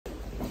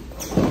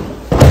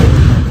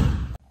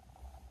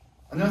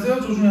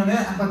안녕하세요. 조준현의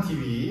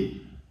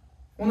한판TV.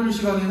 오늘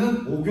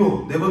시간에는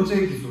 5교 네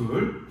번째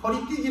기술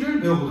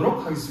허리뛰기를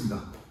배워보도록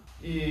하겠습니다.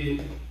 이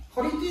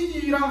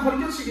허리뛰기랑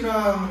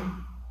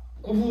허리껴치기랑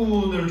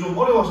구분을 좀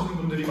어려워하시는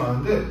분들이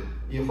많은데,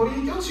 이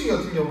허리껴치기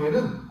같은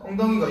경우에는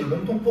엉덩이가 이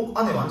몸통폭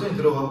안에 완전히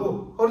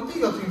들어가고,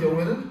 허리뛰기 같은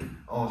경우에는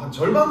한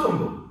절반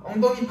정도,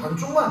 엉덩이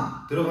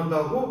반쪽만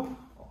들어간다고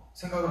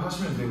생각을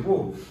하시면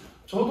되고,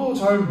 저도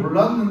잘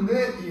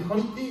몰랐는데 이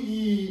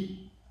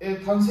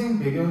허리뛰기의 탄생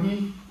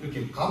배경이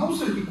이렇게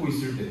갑옷을 입고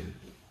있을 때,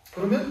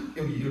 그러면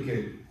여기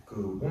이렇게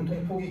그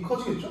몸통폭이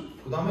커지겠죠?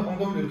 그 다음에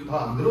엉덩이도 이렇게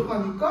다 안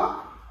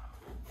들어가니까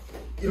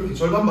이렇게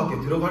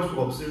절반밖에 들어갈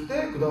수가 없을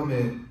때, 그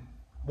다음에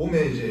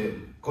몸에 이제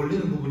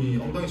걸리는 부분이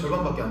엉덩이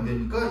절반밖에 안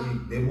되니까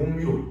이 내 몸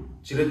위로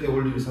지렛대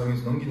원리를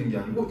사용해서 넘기는 게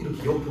아니고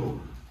이렇게 옆으로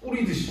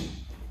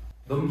뿌리듯이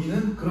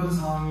넘기는 그런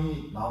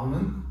상황이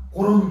나오는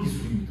그런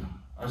기술입니다.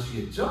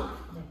 아시겠죠?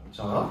 네.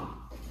 자,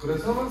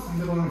 그래서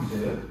상대방은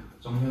이제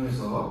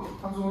정면에서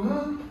한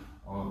손은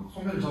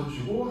소매를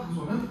잡으시고 한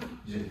손은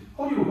이제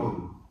허리로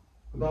가고,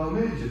 그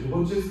다음에 이제 두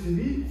번째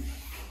스텝이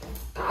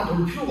다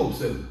돌 필요가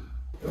없어요.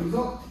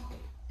 여기서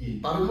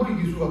이 다른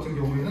허리 기술 같은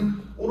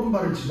경우에는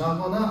오른발을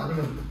지나거나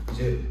아니면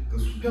이제 그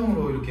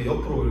수평으로 이렇게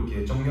옆으로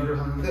이렇게 정렬을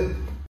하는데,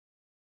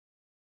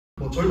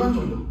 뭐 절반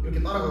정도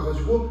이렇게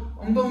따라가가지고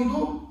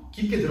엉덩이도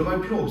깊게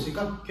들어갈 필요가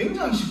없으니까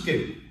굉장히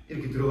쉽게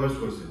이렇게 들어갈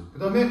수가 있어요. 그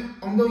다음에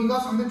엉덩이가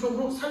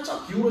상대쪽으로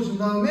살짝 기울어진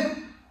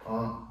다음에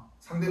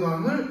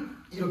상대방을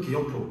이렇게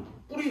옆으로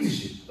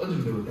뿌리듯이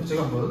던지면 되거든요.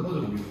 제가 한번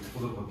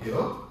던져보도록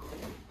할게요.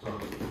 자,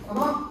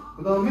 하나,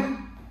 그 다음에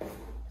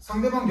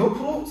상대방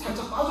옆으로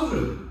살짝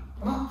빠져줘야 돼요.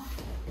 하나,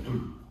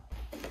 둘,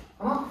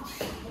 하나,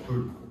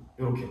 둘,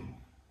 이렇게.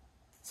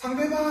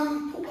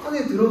 상대방 폭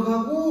안에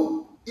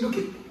들어가고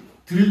이렇게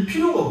들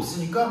필요가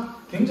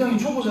없으니까 굉장히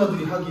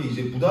초보자들이 하기에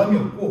이제 부담이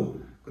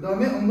없고, 그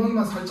다음에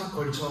엉덩이만 살짝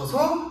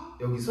걸쳐서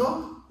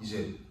여기서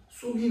이제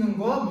숙이는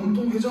거와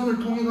몸통 회전을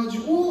통해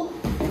가지고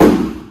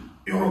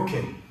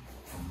이렇게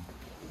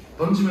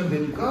던지면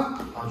되니까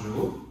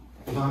아주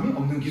부담이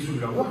없는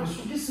기술이라고 할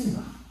수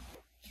있겠습니다.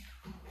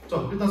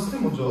 자, 일단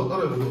스텝 먼저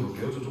따라해 보도록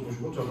할게요. 저쪽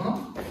보시고, 자,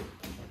 하나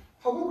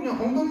하고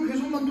그냥 엉덩이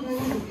회전만 통해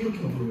가지고 이렇게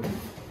넣어요.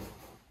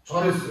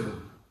 잘했어요.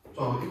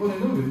 자,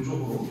 이번에는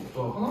왼쪽으로.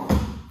 자, 하나,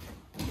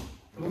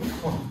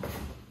 그다음에 턴.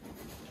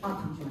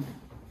 잠시만요.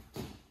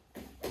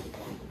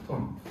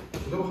 턴.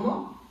 그대로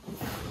하나,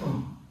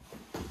 턴.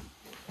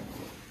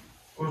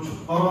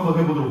 그렇죠. 바로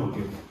한번 해보도록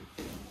할게요.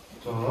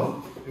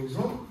 자,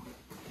 여기서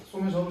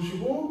소매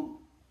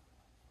잡으시고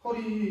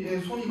허리에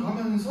손이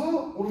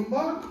가면서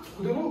오른발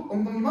그대로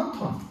엉덩이만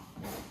턴.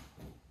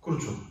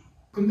 그렇죠.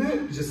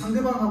 근데 이제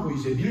상대방하고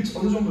이제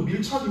어느 정도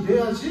밀착이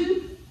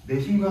돼야지 내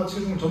힘과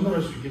체중을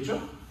전달할 수 있겠죠?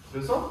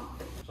 그래서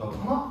자,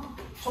 하나,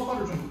 첫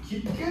발을 좀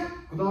깊게,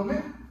 그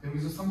다음에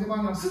여기서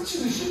상대방이랑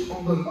스치듯이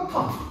엉덩이가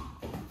턴.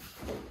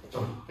 자,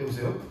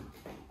 해보세요.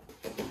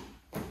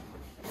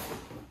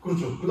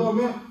 그렇죠. 그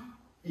다음에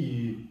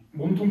이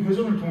몸통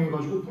회전을 통해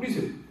가지고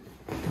뿌리세요.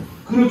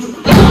 그렇죠.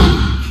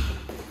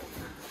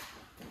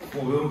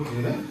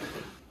 이렇게.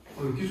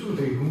 기술도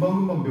되게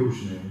금방금방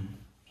배우시네.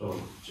 자,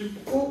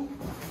 짚고.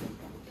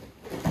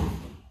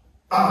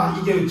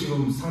 이게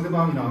지금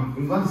상대방이랑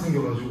공간이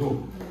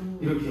생겨가지고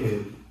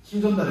이렇게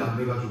힘 전달이 안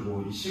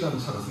돼가지고 이 시간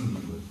차가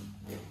생기는 거예요.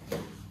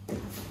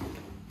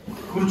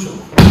 그렇죠.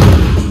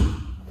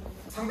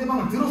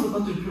 상대방을 들어서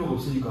던질 필요가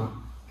없으니까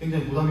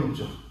굉장히 부담이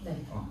없죠.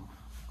 네.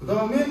 그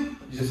다음에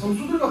이제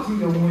선수들 같은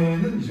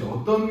경우에는 이제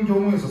어떤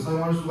경우에서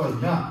사용할 수가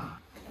있냐,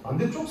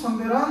 반대쪽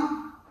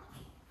상대랑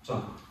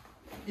자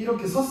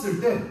이렇게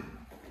섰을 때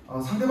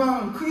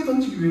상대방을 크게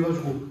던지기 위해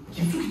가지고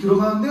깊숙이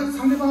들어가는데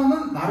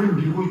상대방은 나를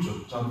밀고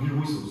있죠. 자,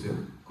 밀고 있어 보세요.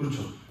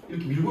 그렇죠.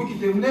 이렇게 밀고 있기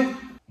때문에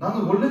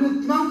나는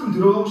원래는 이만큼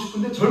들어가고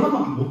싶은데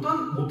절반밖에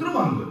못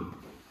들어가는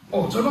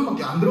거예요.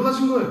 절반밖에 안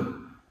들어가신 거예요.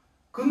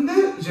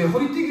 근데 이제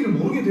허리뛰기를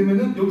모르게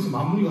되면은 여기서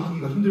마무리가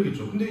하기가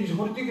힘들겠죠. 근데 이제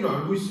허리뛰기를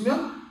알고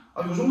있으면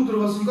요 정도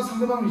들어갔으니까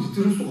상대방을 이제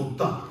들을 수가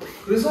없다.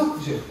 그래서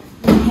이제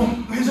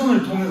몸통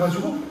회전을 통해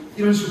가지고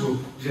이런 식으로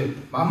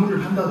이제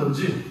마무리를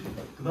한다든지,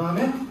 그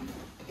다음에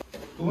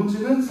두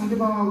번째는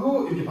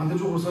상대방하고 이렇게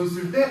반대쪽으로 서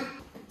있을 때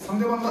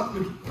상대방과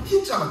이렇게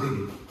T자가 되게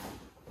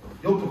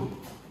옆으로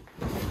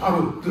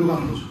바로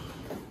들어가는 거죠.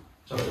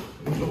 자,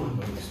 왼쪽으로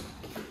한번 해보겠습니다.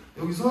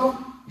 여기서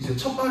이제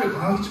첫 발을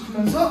강하게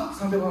짚으면서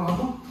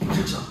상대방하고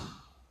질착.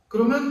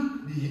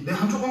 그러면 내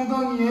한쪽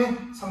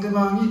엉덩이에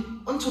상대방이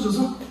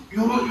얹혀져서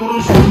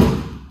요런 식으로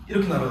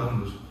이렇게 날아가는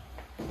거죠.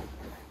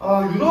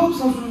 유럽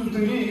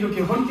선수들이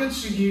이렇게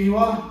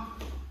허리껴치기와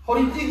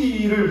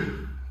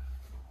허리뛰기를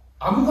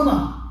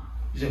아무거나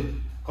이제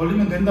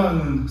걸리면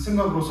된다는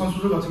생각으로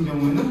선수들 같은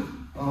경우에는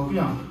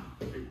그냥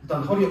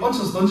일단 허리에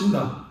얹혀서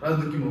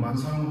던진다라는 느낌으로 많이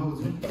사용을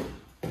하거든요.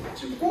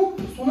 짚고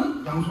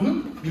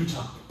양손은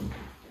밀착.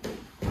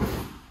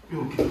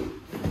 이렇게.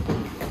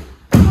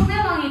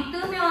 상대방이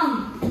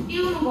뜨면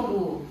띄우는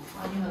거고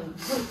아니면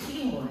허리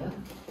튀긴 거예요?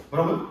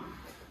 뭐라고요?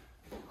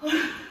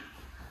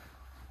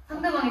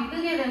 상대방이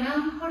뜨게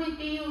되면 허리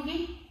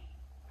띄우기?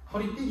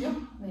 허리뛰기요?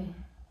 네.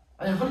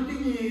 아니,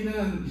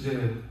 허리뛰기는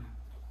이제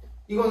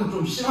이거는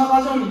좀 심화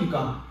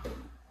과정이니까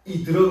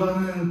이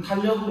들어가는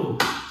탄력으로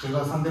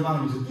제가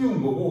상대방을 이제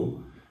띄운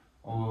거고,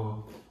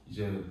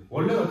 이제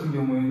원래 같은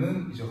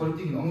경우에는 이제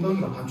허리뛰기는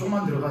엉덩이가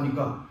반쪽만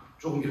들어가니까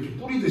조금 이렇게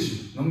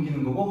뿌리듯이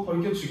넘기는 거고,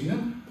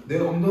 허리껴치기는 내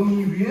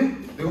엉덩이 위에,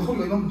 내가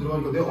허리가 이만큼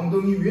들어가니까 내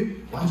엉덩이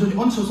위에 완전히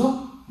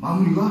얹혀서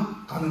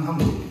마무리가 가능한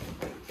거예요.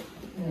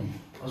 네.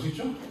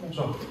 아시겠죠? 네.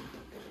 자,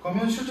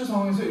 그러면 실제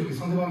상황에서 이렇게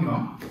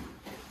상대방이랑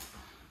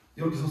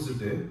이렇게 섰을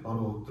때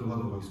바로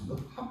들어가도록 하겠습니다.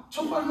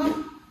 첫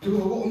발만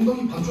들어가고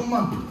엉덩이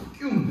반쪽만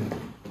끼우면 돼요.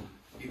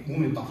 이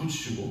몸에 딱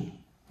붙이시고,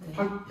 네.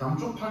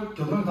 양쪽 팔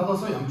겨드랑이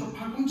닫아서 양쪽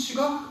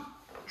팔꿈치가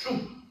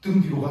쭉 등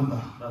뒤로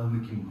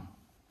간다라는 느낌으로.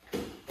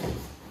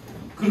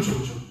 그렇죠,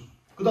 그렇죠.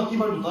 그 다음 이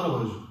발도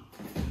따라가야죠.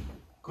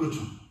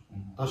 그렇죠.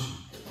 다시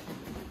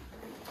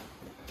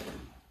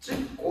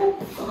찍고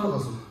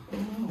따라가서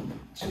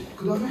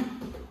그 다음에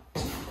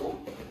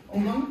찍고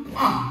엉덩이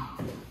빵.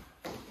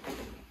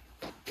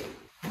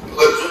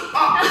 그렇죠.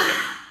 아.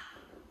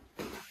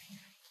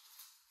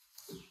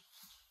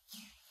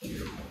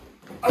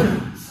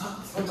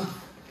 살짝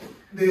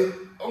내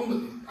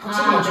엉덩이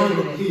하체를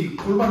맞춰서 이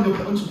골반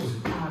옆에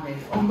얹혀보세요.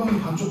 네. 엉덩이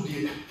반쪽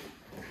뒤에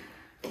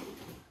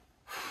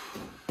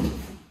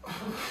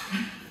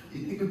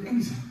이거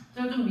당기세요.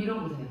 저 좀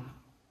밀어보세요.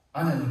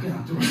 아니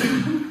그냥 들어보세요.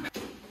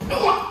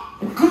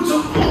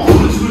 그렇죠.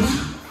 그렇지.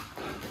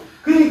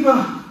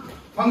 그러니까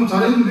방금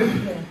잘했는데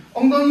네.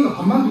 엉덩이가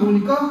반만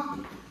들어오니까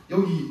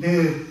여기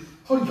내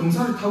허리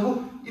경사를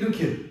타고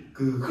이렇게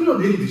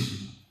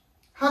흘러내리듯이.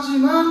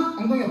 하지만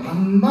엉덩이가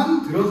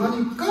반만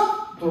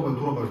들어가니까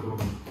돌아봐요.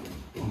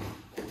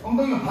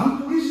 엉덩이가 반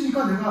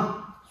포개지니까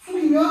내가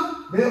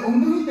숙이면 내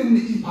엉덩이 때문에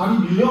이 발이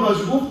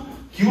밀려가지고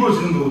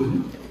기울어지는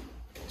거거든요.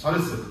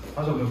 잘했어요.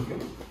 다시 한번 해볼게요.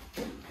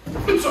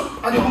 그렇죠.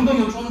 아니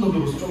엉덩이가 좀 더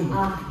들어서 좀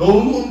더.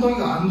 너무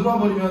엉덩이가 안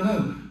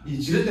들어와버리면은 이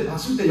지렛대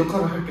받칠 때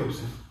역할을 할 게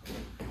없어요.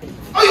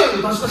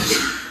 아야 다시.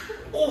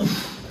 오,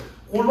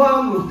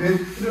 골반으로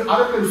배를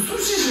아랫배를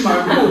쑤시지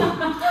말고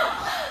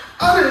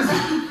아래에서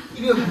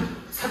이렇게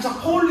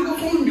살짝 퍼올리고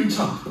손을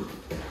밀착.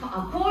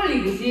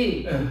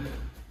 퍼올리듯이. 네.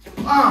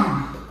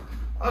 빵.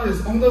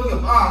 아래에서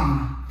엉덩이가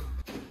빵.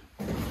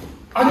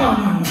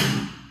 아니야.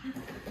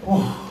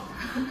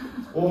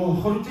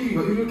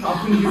 허리뛰기가 이렇게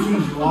아픈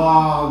기술인지,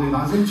 와, 내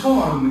난생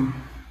처음 알았네.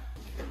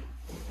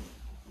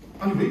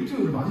 아니,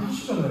 웨이트를 많이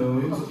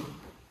하시잖아요. 여기서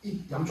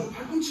이 양쪽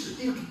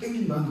팔꿈치를 이렇게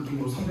당긴다는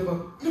느낌으로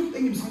상대방, 이렇게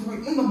당기면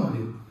상대방이 온단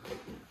말이에요.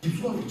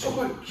 깊숙하게,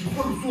 첫발,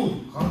 깊숙하게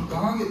쑥,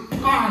 강하게,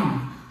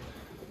 빵!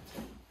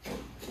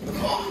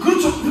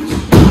 그렇죠.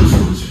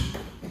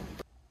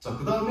 자,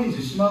 그 다음에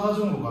이제 심화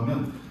과정으로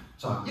가면,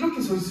 자,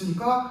 이렇게 서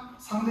있으니까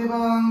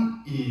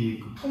상대방 이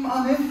품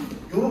안에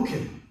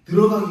이렇게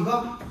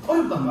들어가기가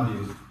어렵단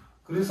말이에요.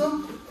 그래서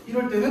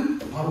이럴 때는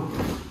바로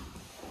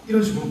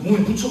이런 식으로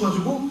몸에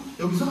붙여가지고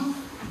여기서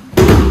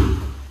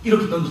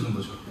이렇게 던지는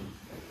거죠.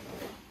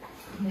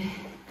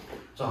 네.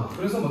 자,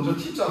 그래서 먼저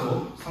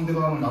T자로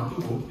상대방을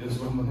놔두고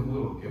연습을 한번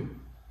해보도록 할게요.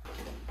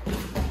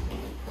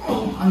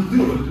 아니,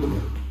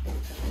 들어봐요.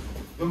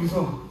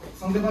 여기서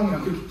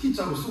상대방이랑 이렇게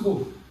T자로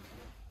쓰고,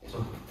 자,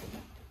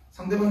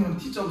 상대방이랑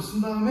T자로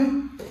쓴 다음에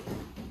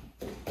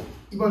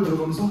이발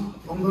들어가면서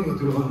엉덩이가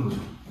들어가는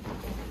거죠.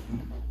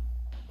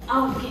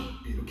 오케이.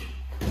 이렇게.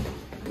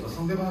 자,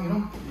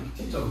 상대방이랑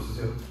이렇게 T자로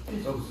쓰세요.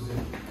 T자로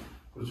쓰세요.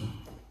 그렇죠.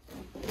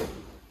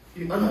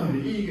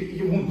 아니,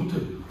 이게 몸에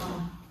붙어요.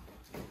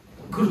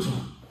 그렇죠.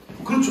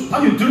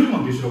 아니,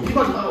 들고만 계시라고.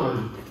 이발이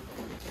따라와야죠.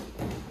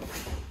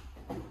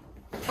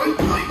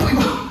 아이고.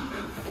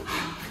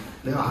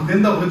 내가 안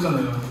된다고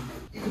했잖아요.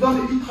 그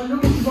다음에 이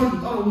탄력이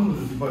이발도 따라오는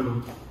거죠.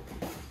 이발로.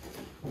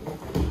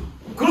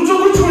 그렇죠.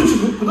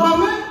 그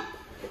다음에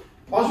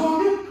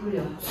마지막에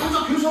돌려.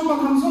 살짝 교정만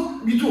하면서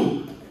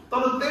밑으로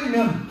따라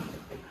때리면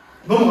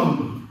넘어가는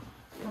거예요.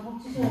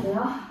 목 치셔야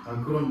돼요?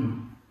 그럼요.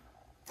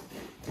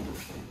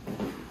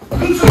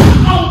 그렇죠.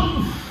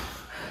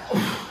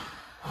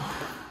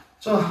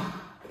 자,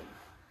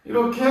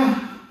 이렇게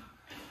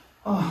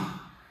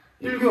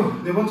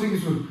 1교 네 번째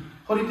기술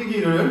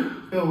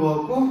허리뛰기를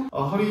배워보았고,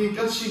 허리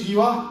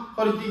껴치기와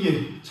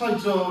허리뛰기의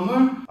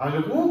차이점을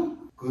알고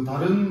그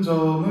다른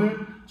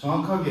점을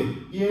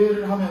정확하게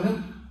이해를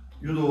하면은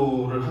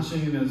유도를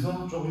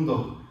하시면서 조금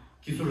더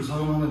기술을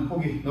사용하는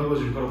폭이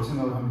넓어질 거라고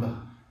생각을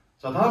합니다.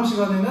 자, 다음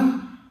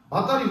시간에는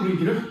맞다리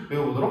굴리기를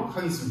배워보도록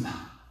하겠습니다.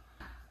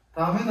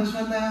 다음에 다시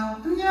만나요.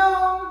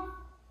 안녕.